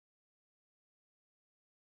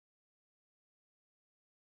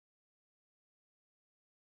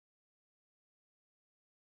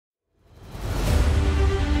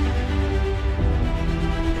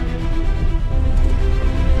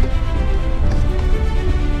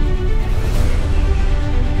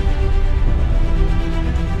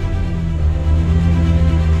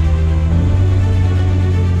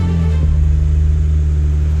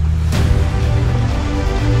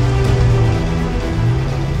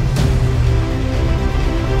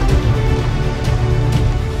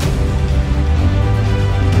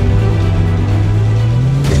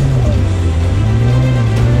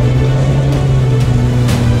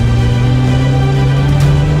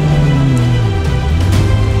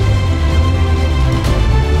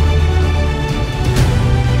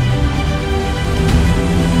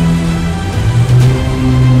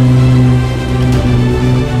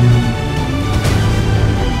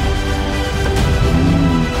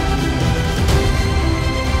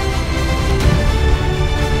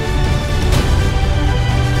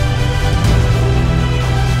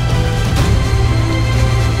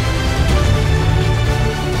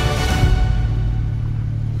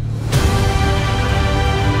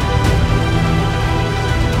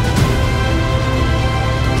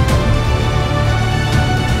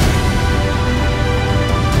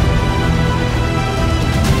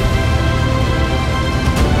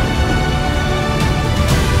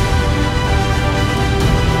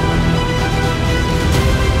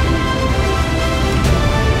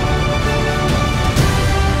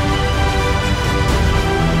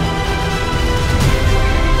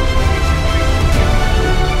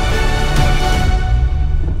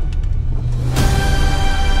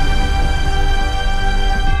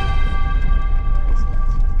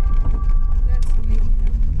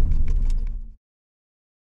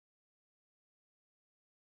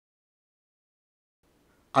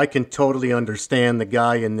I can totally understand the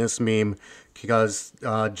guy in this meme because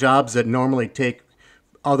jobs that normally take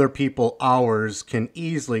other people hours can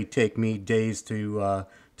easily take me days to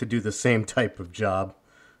do the same type of job.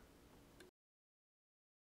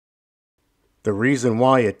 The reason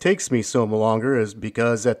why it takes me so longer is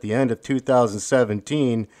because at the end of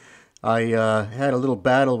 2017, I had a little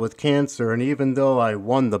battle with cancer, and even though I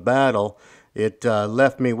won the battle, it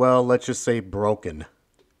left me, well, let's just say broken.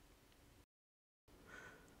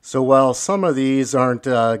 So while some of these aren't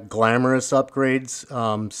glamorous upgrades,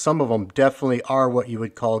 some of them definitely are what you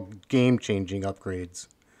would call game-changing upgrades.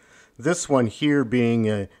 This one here being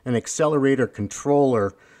an accelerator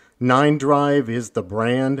controller. 9Drive is the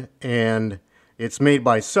brand, and it's made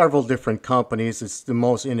by several different companies. It's the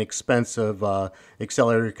most inexpensive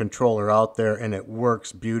accelerator controller out there, and it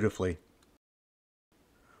works beautifully.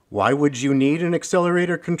 Why would you need an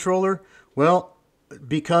accelerator controller? Well,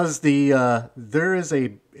 because there is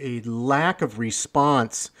a lack of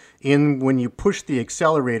response in when you push the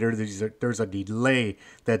accelerator. There's a delay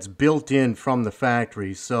that's built in from the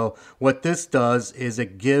factory. So what this does is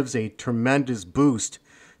it gives a tremendous boost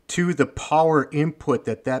to the power input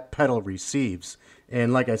that pedal receives.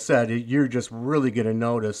 And like I said, you're just really going to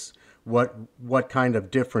notice what kind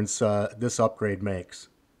of difference this upgrade makes.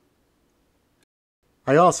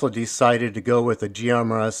 I also decided to go with a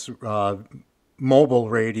GMRS mobile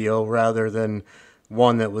radio rather than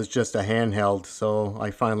one that was just a handheld, so I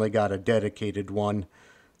finally got a dedicated one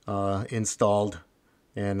installed,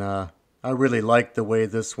 and I really like the way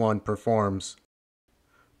this one performs.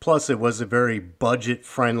 Plus, it was a very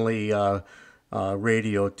budget-friendly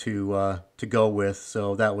radio to go with,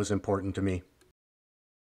 so that was important to me.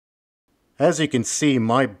 As you can see,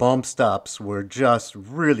 my bump stops were just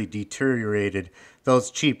really deteriorated. Those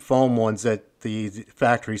cheap foam ones that the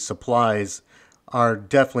factory supplies are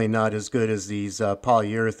definitely not as good as these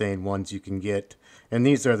polyurethane ones you can get. And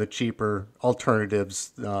these are the cheaper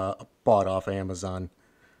alternatives bought off Amazon.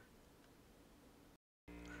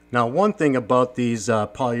 Now, one thing about these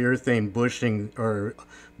polyurethane bushing or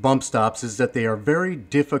bump stops is that they are very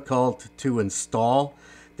difficult to install.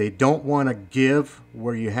 They don't want to give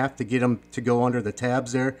where you have to get them to go under the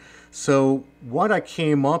tabs there. So what I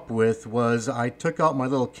came up with was I took out my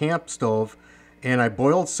little camp stove and I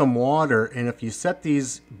boiled some water, and if you set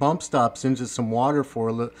these bump stops into some water for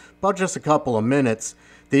about just a couple of minutes,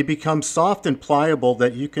 they become soft and pliable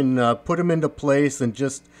that you can put them into place and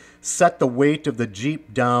just set the weight of the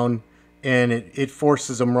Jeep down, and it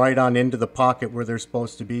forces them right on into the pocket where they're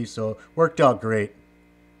supposed to be. So worked out great.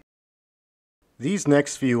 These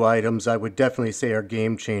next few items I would definitely say are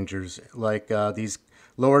game changers, like these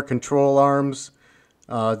lower control arms.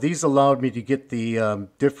 These allowed me to get the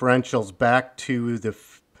differentials back to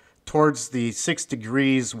towards the 6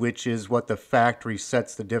 degrees, which is what the factory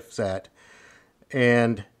sets the diffs at.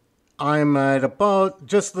 And I'm at about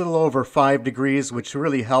just a little over 5 degrees, which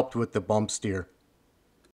really helped with the bump steer.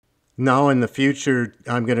 Now in the future,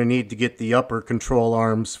 I'm going to need to get the upper control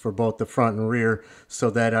arms for both the front and rear so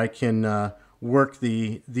that I can work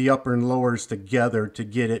the upper and lowers together to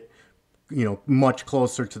get it, you know, much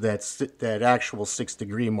closer to that actual 6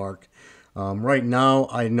 degree mark. Right now,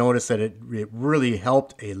 I noticed that it really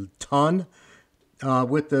helped a ton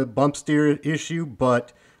with the bump steer issue,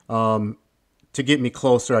 but to get me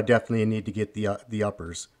closer, I definitely need to get the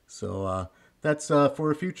uppers. So that's for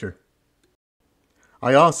the future.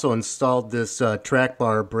 I also installed this track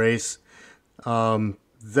bar brace.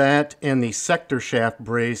 That and the sector shaft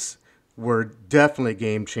brace were definitely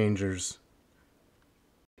game changers.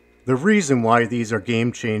 The reason why these are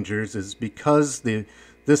game changers is because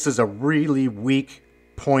this is a really weak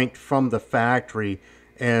point from the factory,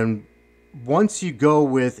 and once you go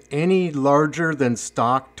with any larger than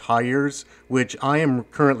stock tires, which I am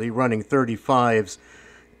currently running 35s,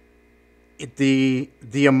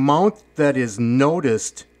 the amount that is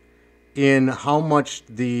noticed in how much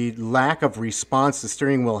the lack of response the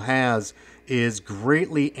steering wheel has is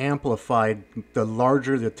greatly amplified the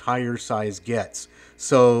larger the tire size gets.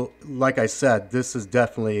 So, like I said, this is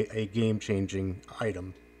definitely a game-changing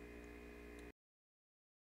item.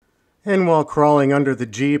 And while crawling under the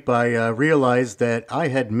Jeep, I realized that I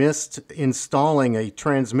had missed installing a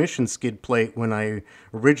transmission skid plate when I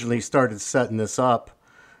originally started setting this up.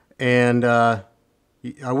 And I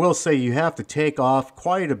will say you have to take off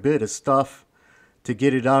quite a bit of stuff to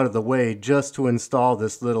get it out of the way just to install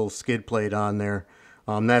this little skid plate on there.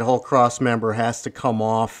 That whole cross member has to come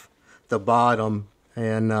off the bottom,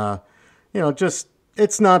 and you know, just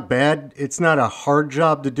it's not bad. It's not a hard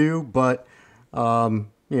job to do, but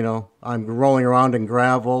you know, I'm rolling around in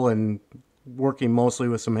gravel and working mostly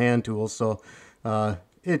with some hand tools, so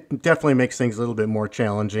it definitely makes things a little bit more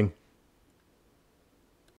challenging.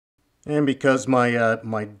 And because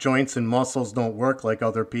my joints and muscles don't work like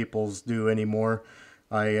other people's do anymore,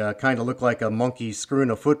 I kind of look like a monkey screwing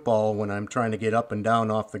a football when I'm trying to get up and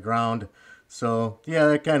down off the ground. So yeah,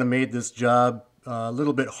 that kind of made this job a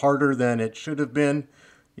little bit harder than it should have been,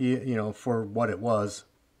 you know, for what it was.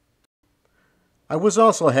 I was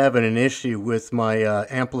also having an issue with my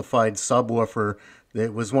amplified subwoofer.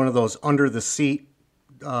 It was one of those under the seat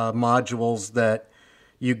modules that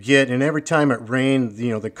you get, and every time it rained, you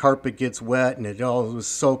know, the carpet gets wet and it all was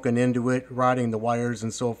soaking into it, rotting the wires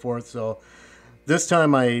and so forth. So this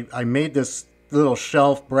time I made this little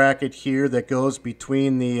shelf bracket here that goes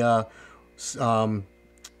between the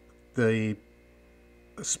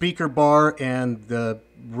speaker bar and the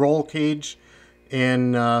roll cage,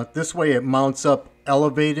 and this way it mounts up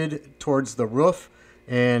elevated towards the roof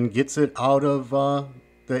and gets it out of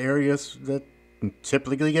the areas that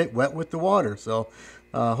typically get wet with the water. So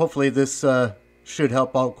hopefully this should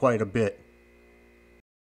help out quite a bit.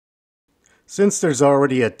 Since there's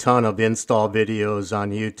already a ton of install videos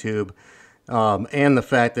on YouTube, and the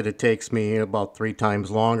fact that it takes me about 3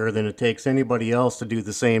 times longer than it takes anybody else to do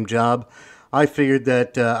the same job, I figured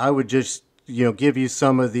that I would just, you know, give you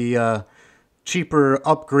some of the cheaper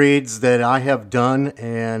upgrades that I have done,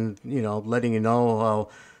 and, you know, letting you know how,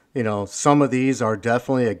 you know, some of these are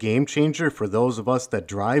definitely a game changer for those of us that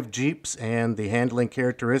drive Jeeps and the handling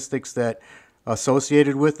characteristics that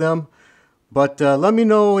associated with them. But let me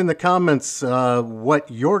know in the comments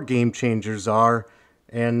what your game changers are,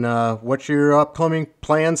 and what your upcoming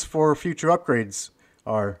plans for future upgrades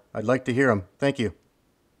are. I'd like to hear them. Thank you.